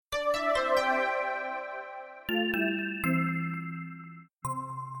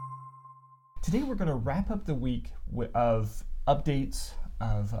today we're going to wrap up the week of updates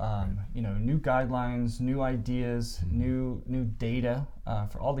of new guidelines, new ideas, new data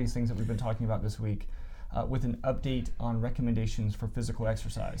for all these things that we've been talking about this week, with an update on recommendations for physical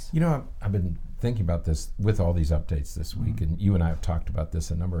exercise. You know, I've been thinking about this with all these updates this week, and you and I have talked about this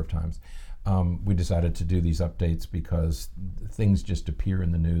a number of times. We decided to do these updates because things just appear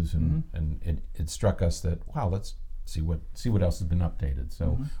in the news, and it struck us that, wow, let's see what else has been updated.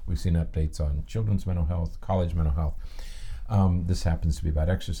 So we've seen updates on children's mental health, college mental health. This happens to be about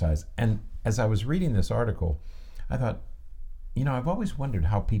exercise. And as I was reading this article, I thought, you know, I've always wondered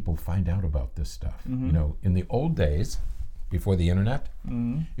how people find out about this stuff. You know, in the old days, before the internet,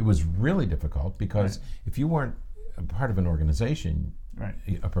 it was really difficult because if you weren't a part of an organization,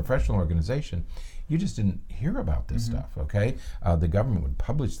 a professional organization, you just didn't hear about this stuff, okay? The government would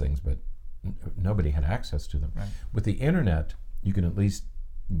publish things, but nobody had access to them. With the internet, you can at least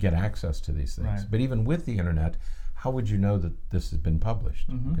get access to these things. But even with the internet, how would you know that this has been published?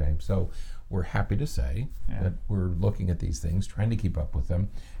 Okay, so we're happy to say that we're looking at these things, trying to keep up with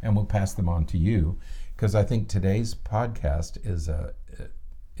them, and we'll pass them on to you, because I think today's podcast is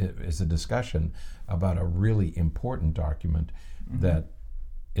a discussion about a really important document that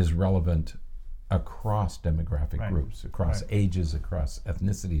is relevant across demographic groups, across ages, across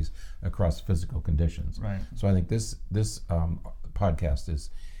ethnicities, across physical conditions. So I think this podcast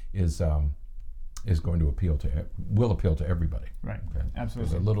is going to will appeal to everybody. Okay?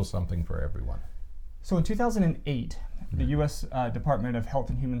 Absolutely. There's a little something for everyone. So in 2008, the U.S. Department of Health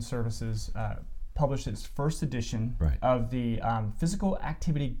and Human Services published its first edition of the Physical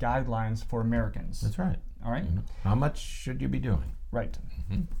Activity Guidelines for Americans. That's right. All right. How much should you be doing? Right.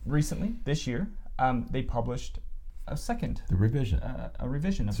 Recently, this year, they published a second. The revision. A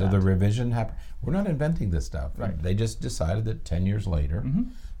revision of that. So the revision happened. We're not inventing this stuff. They just decided that 10 years later,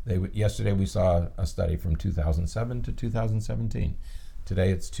 yesterday we saw a study from 2007 to 2017. Today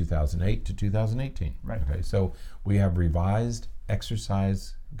it's 2008 to 2018. Okay, so we have revised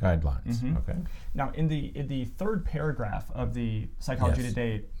exercise guidelines. Okay. Now, in the third paragraph of the Psychology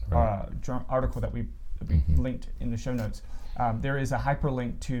Today article that we linked in the show notes, there is a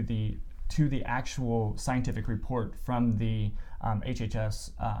hyperlink to the actual scientific report from the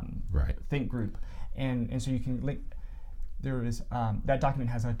HHS Think Group, and so you can link. There is that document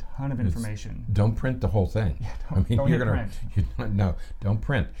has a ton of information. Don't print the whole thing. Don't don't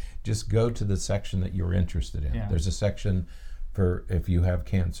print. Just go to the section that you're interested in. There's a section for if you have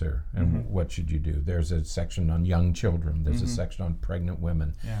cancer and what should you do. There's a section on young children. There's a section on pregnant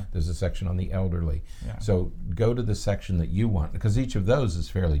women. There's a section on the elderly. So go to the section that you want, because each of those is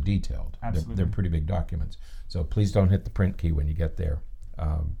fairly detailed. Absolutely. They're pretty big documents. So please don't hit the print key when you get there,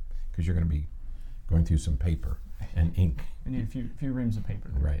 because you're going to be going through some paper and ink. You need a few reams of paper.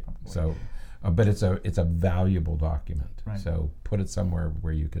 Right. So, but it's a valuable document. So put it somewhere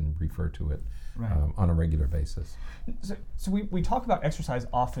where you can refer to it on a regular basis. So we talk about exercise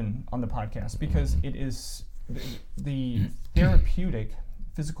often on the podcast because it is the therapeutic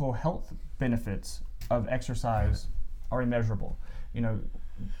physical health benefits of exercise are immeasurable.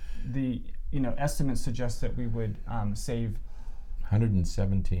 The estimates suggest that we would save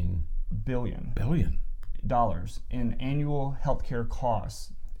 $117 billion in annual healthcare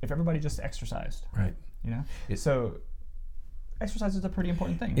costs if everybody just exercised. So exercise is a pretty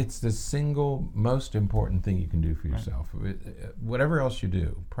important thing. It's the single most important thing you can do for yourself. Whatever else you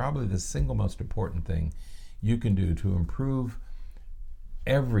do, probably the single most important thing you can do to improve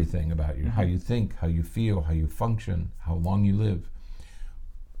everything about you, how you think, how you feel, how you function, how long you live.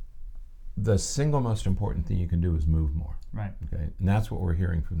 The single most important thing you can do is move more. Okay, and that's what we're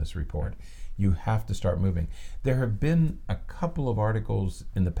hearing from this report. You have to start moving. There have been a couple of articles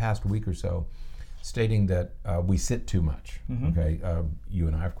in the past week or so stating that we sit too much. Okay, you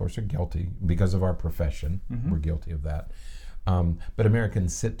and I, of course, are guilty because of our profession. We're guilty of that. But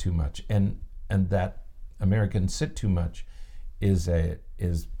Americans sit too much, and that Americans sit too much is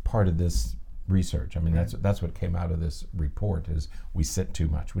part of this research. I mean, that's what came out of this report is we sit too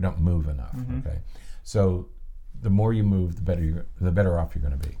much. We don't move enough. Okay, so the more you move, the better off you're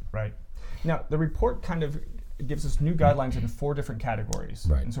going to be. Now, the report kind of gives us new guidelines in 4 different categories.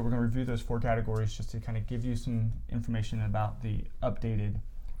 And so we're going to review those 4 categories just to kind of give you some information about the updated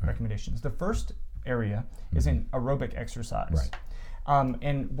recommendations. The first area is in aerobic exercise.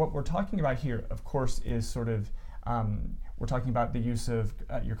 And what we're talking about here, of course, is sort of We're talking about the use of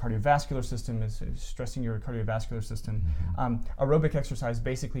your cardiovascular system, is stressing your cardiovascular system. Aerobic exercise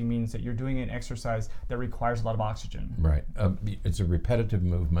basically means that you're doing an exercise that requires a lot of oxygen. Right. It's a repetitive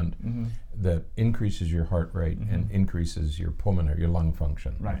movement that increases your heart rate and increases your your lung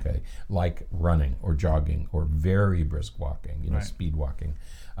function. Right. Okay. Like running or jogging or very brisk walking, right. speed walking,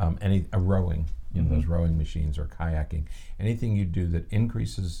 rowing, those rowing machines, or kayaking. Anything you do that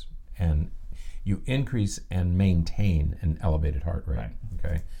increases and maintain an elevated heart rate. Right.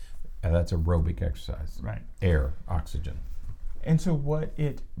 Okay. That's aerobic exercise. Right. Air, oxygen. And so what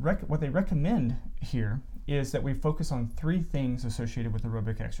they recommend here is that we focus on 3 things associated with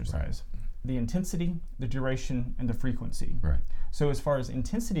aerobic exercise: Right. the intensity, the duration, and the frequency. Right. So as far as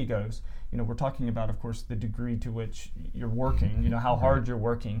intensity goes, we're talking about, of course, the degree to which you're working, how hard you're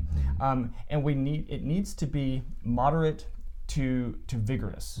working, and it needs to be moderate to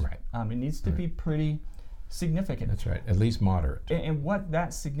vigorous. Right. It needs to be pretty significant. That's right. At least moderate. And what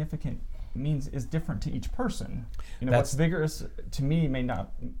that significant means is different to each person. What's vigorous to me may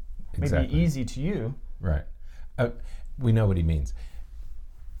be easy to you. Right. We know what he means.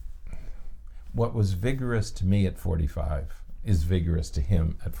 What was vigorous to me at 45 is vigorous to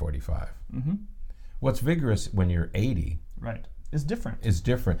him at 45. What's vigorous when you're 80, right, is different.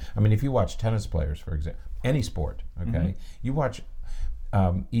 I mean, if you watch tennis players, for example, any sport, okay, you watch.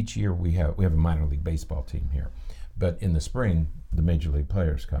 Each year we have a minor league baseball team here, but in the spring the major league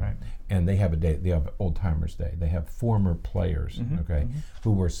players come, right. and they have a day. They have Old Timers Day. They have former players,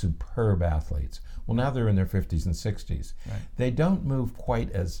 who were superb athletes. Well, now they're in their 50s and 60s. Right. They don't move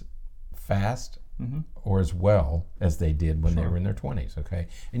quite as fast or as well as they did when they were in their 20s, okay?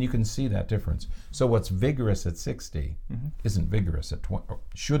 And you can see that difference. So what's vigorous at 60 isn't vigorous at 20, or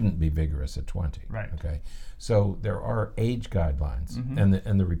shouldn't be vigorous at 20, right. okay? So there are age guidelines,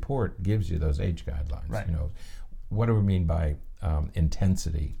 and the report gives you those age guidelines. Right. What do we mean by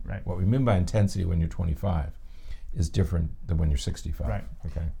intensity? Right. What we mean by intensity when you're 25 is different than when you're 65. Right.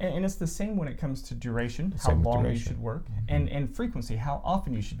 Okay. And it's the same when it comes to duration, how long you should work, and frequency, how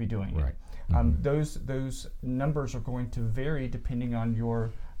often you should be doing it. Right. Those numbers are going to vary depending on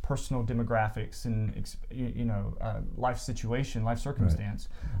your personal demographics and life situation, life circumstance.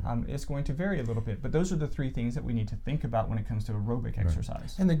 Right. It's going to vary a little bit, but those are the 3 things that we need to think about when it comes to aerobic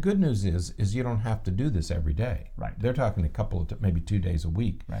exercise. And the good news is you don't have to do this every day. Right. They're talking a couple of maybe 2 days a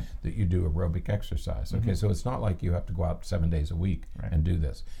week right. that you do aerobic exercise. Okay, so it's not like you have to go out 7 days a week right. and do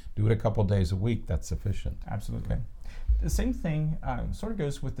this. Do it a couple days a week. That's sufficient. Absolutely. Okay. The same thing sort of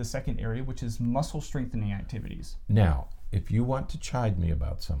goes with the second area, which is muscle strengthening activities. Now, if you want to chide me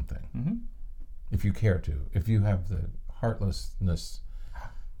about something, if you care to, if you have the heartlessness,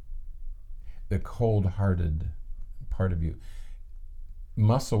 the cold-hearted part of you,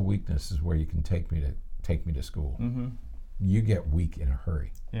 muscle weakness is where you can take me to school. You get weak in a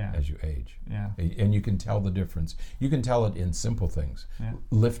hurry as you age. Yeah. And you can tell the difference. You can tell it in simple things,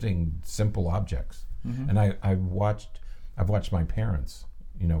 lifting simple objects. And I've watched my parents.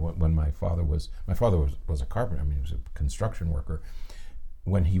 When my father was a carpenter. I mean, he was a construction worker.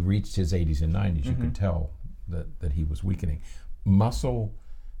 When he reached his 80s and 90s, you could tell that he was weakening. Muscle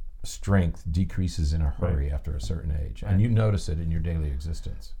strength decreases in a hurry after a certain age, and you notice it in your daily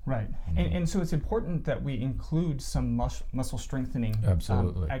existence. Right, and so it's important that we include some muscle strengthening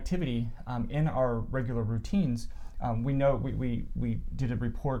activity in our regular routines. We know we did a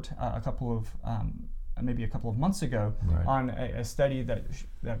report maybe a couple of months ago on a study that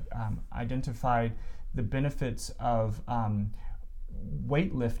identified the benefits of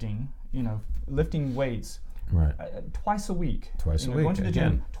weightlifting, lifting weights twice a week. Going to the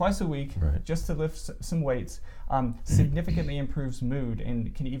gym twice a week just to lift some weights significantly improves mood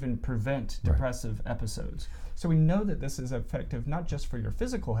and can even prevent depressive episodes. So we know that this is effective not just for your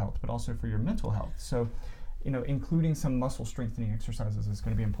physical health, but also for your mental health. So, including some muscle strengthening exercises is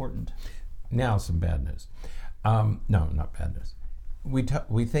going to be important. Now, some bad news. No, not bad news.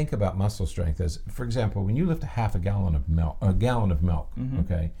 We think about muscle strength as, for example, when you lift a gallon of milk,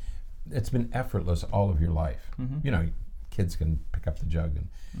 okay, it's been effortless all of your life. Kids can pick up the jug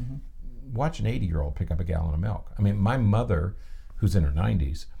and watch an 80-year-old pick up a gallon of milk. I mean, my mother, who's in her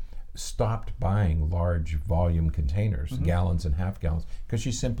 90s, stopped buying large volume containers, gallons and half gallons, because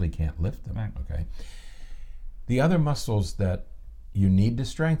she simply can't lift them. Right. Okay. The other muscles that you need to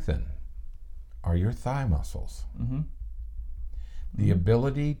strengthen are your thigh muscles. The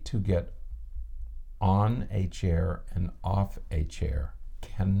ability to get on a chair and off a chair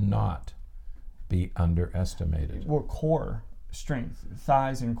cannot be underestimated. Well, core strength,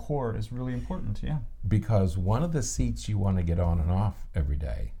 thighs and core is really important, Because one of the seats you want to get on and off every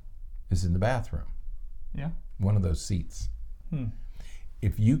day is in the bathroom. Yeah. One of those seats. Hmm.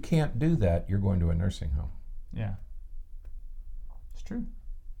 If you can't do that, you're going to a nursing home. Yeah. It's true.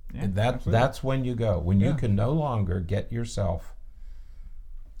 Yeah, And absolutely. that's when you go. When you Yeah. can no longer get yourself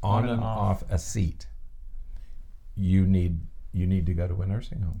on and off a seat, you need to go to a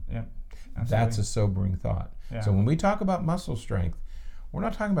nursing home. Yeah. Absolutely. That's a sobering thought. Yeah. So when we talk about muscle strength, we're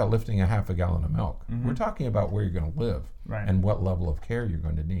not talking about lifting a half a gallon of milk. Mm-hmm. We're talking about where you're going to live Right. and what level of care you're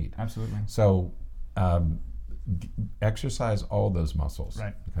going to need. Absolutely. So exercise all those muscles.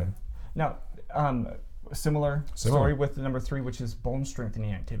 Right. Okay. Now, similar story with the number 3, which is bone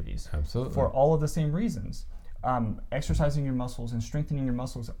strengthening activities. Absolutely. For all of the same reasons. Exercising your muscles and strengthening your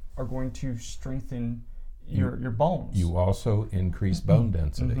muscles are going to strengthen your bones. You also increase bone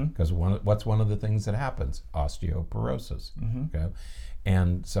density because what's one of the things that happens? Osteoporosis. Okay.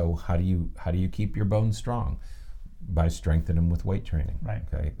 And so how do you keep your bones strong? By strengthening them with weight training. Right.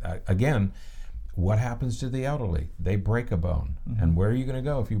 Okay. Again, what happens to the elderly? They break a bone. And where are you going to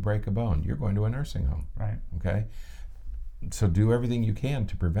go if you break a bone? You're going to a nursing home. Right. Okay. So do everything you can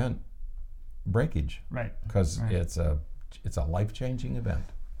to prevent breakage. Right. Because it's a life-changing event.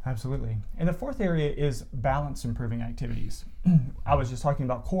 Absolutely. And the fourth area is balance improving activities. I was just talking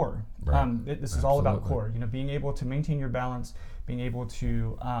about core. Right. This is all about core. Being able to maintain your balance, being able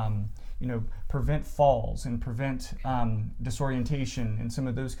to prevent falls and prevent disorientation and some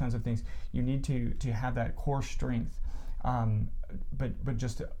of those kinds of things. You need to have that core strength, but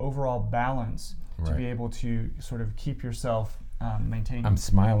just overall balance to be able to sort of keep yourself maintained. I'm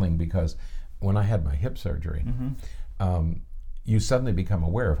smiling because when I had my hip surgery, you suddenly become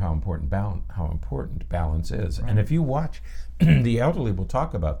aware of how important balance is. Right. And if you watch, the elderly will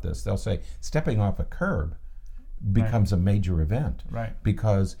talk about this. They'll say stepping off a curb becomes a major event. Right.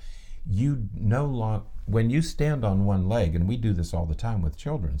 Because you no longer, when you stand on one leg, and we do this all the time with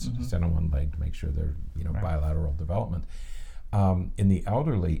children, stand on one leg to make sure they're bilateral development. In the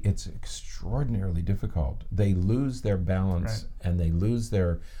elderly, it's extraordinarily difficult. They lose their balance and they lose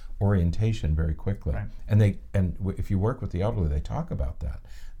their orientation very quickly. Right. And if you work with the elderly, they talk about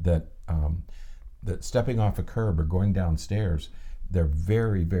that stepping off a curb or going downstairs, they're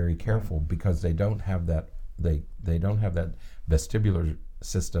very, very careful because they don't have that they don't have that vestibular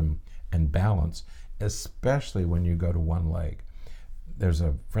system and balance, especially when you go to one leg.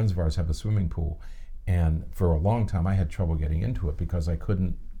 Friends of ours have a swimming pool, and for a long time I had trouble getting into it because I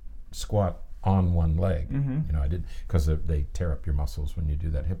couldn't squat on one leg. I did, because they tear up your muscles when you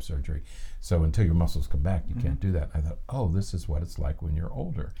do that hip surgery. So until your muscles come back, you can't do that. I thought, this is what it's like when you're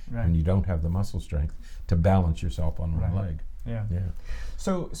older, when you don't have the muscle strength to balance yourself on one leg. Yeah.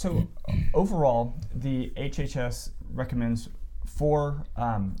 So overall, the HHS recommends 4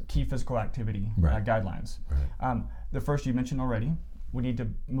 key physical activity guidelines. Right. The first you mentioned already. We need to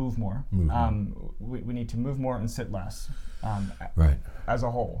move more. We need to move more and sit less. As a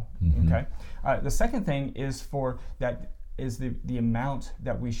whole. Okay. The second thing is the amount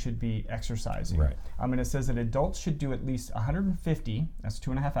that we should be exercising. Right. And it says that adults should do at least 150, that's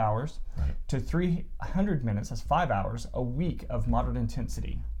 2.5 hours, to 300 minutes, that's 5 hours, a week of moderate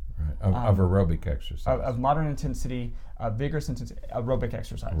intensity. Right. Of aerobic exercise. Of moderate intensity, vigorous intensity, aerobic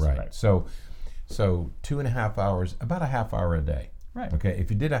exercise. Right. So 2.5 hours, about a half hour a day. Right. Okay. If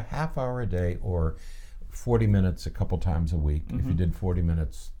you did a half hour a day or 40 minutes a couple times a week, if you did 40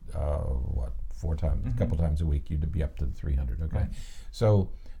 minutes, 4 times, a couple times a week, you'd be up to 300. Okay. Right. So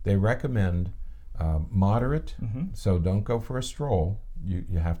they recommend moderate. So don't go for a stroll.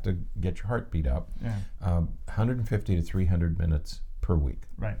 You have to get your heart beat up. 150 to 300 minutes per week.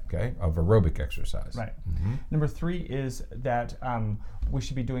 Right. Okay. Of aerobic exercise. Right. Number 3 is that we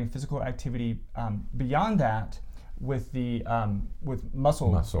should be doing physical activity beyond that with the with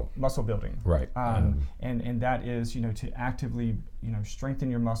muscle building. Right. And that is to actively strengthen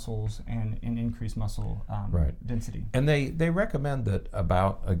your muscles and increase muscle density. And they recommend that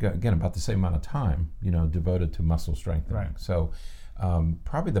about the same amount of time devoted to muscle strengthening. Right. So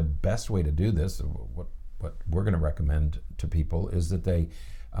probably the best way to do this, what we're going to recommend to people, is that they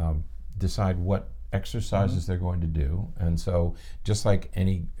decide what exercises they're going to do. And so just like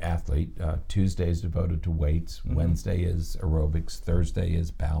any athlete, Tuesday is devoted to weights, Wednesday is aerobics, Thursday is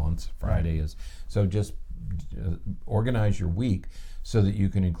balance, Friday is, so just organize your week so that you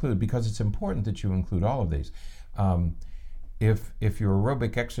can include, because it's important that you include all of these. If your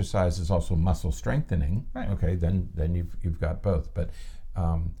aerobic exercise is also muscle strengthening, okay, then you've got both. But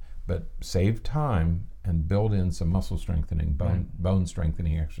save time and build in some muscle strengthening, bone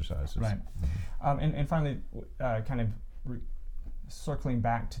strengthening exercises. Right. And finally, circling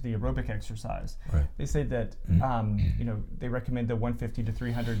back to the aerobic exercise, Right. they say that they recommend the 150 to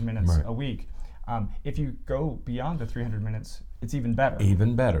 300 minutes Right. a week. If you go beyond the 300 minutes, it's even better.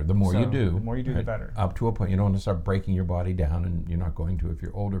 Even better. The more you do. The more you do, the right, better. Up to a point. You don't want to start breaking your body down, and you're not going to if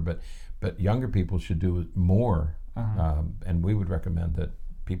you're older, but younger people should do more. And we would recommend that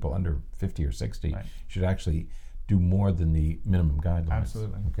people under 50 or 60 Right. should actually do more than the minimum guidelines.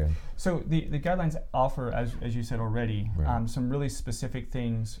 Absolutely. Okay. So the guidelines offer, as you said already, Right. some really specific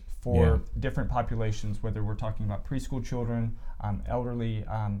things for different populations, whether we're talking about preschool children, elderly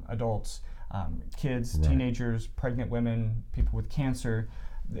adults, kids, Right. teenagers, pregnant women, people with cancer.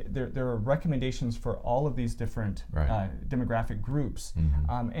 There are recommendations for all of these different Right. demographic groups,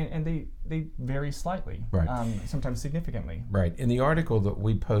 and they vary slightly, Right. sometimes significantly. Right. In the article that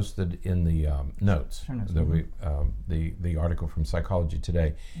we posted in the notes, Sure notes, that we the article from Psychology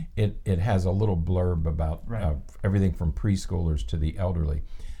Today, it has a little blurb about Right. everything from preschoolers to the elderly.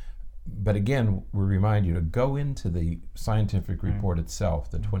 But again, we remind you to go into the scientific report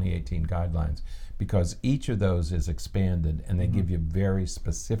itself, the 2018 guidelines, because each of those is expanded and they give you very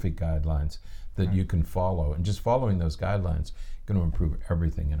specific guidelines that you can follow. And just following those guidelines is going to improve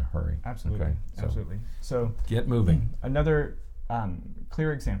everything in a hurry. Absolutely. Okay? So Absolutely. So get moving. another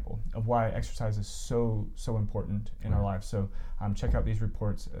clear example of why exercise is so important in our lives. So check out these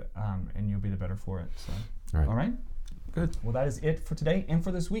reports, and you'll be the better for it. So, Right. all right. Good. Well, that is it for today and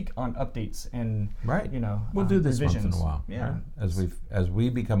for this week on updates and Right. we'll do this once revisions. in a while. Yeah. Right? As we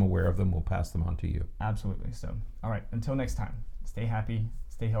become aware of them, we'll pass them on to you. Absolutely. So, all right. Until next time, stay happy,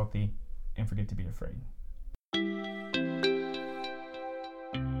 stay healthy, and forget to be afraid.